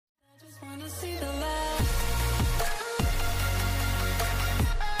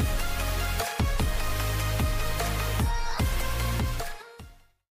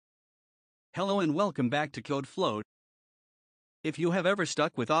Hello and welcome back to Code Flow. If you have ever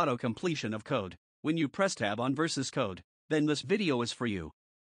stuck with auto-completion of code when you press tab on VSCode, then this video is for you.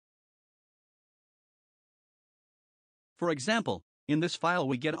 For example, in this file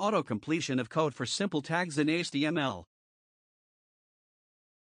we get auto-completion of code for simple tags in HTML.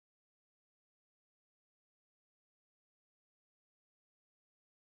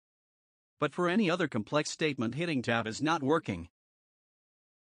 But for any other complex statement, hitting tab is not working.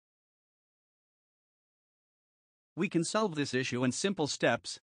 We can solve this issue in simple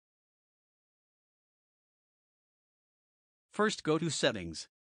steps. First, go to Settings.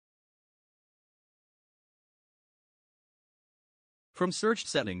 From Search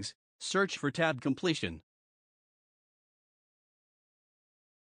Settings, search for tab completion.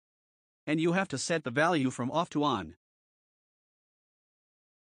 And you have to set the value from off to on.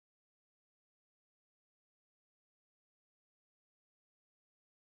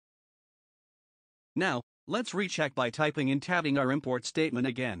 Now, let's recheck by typing and tabbing our import statement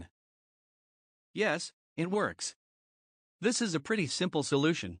again. Yes, it works. This is a pretty simple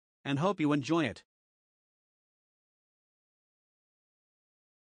solution, and hope you enjoy it.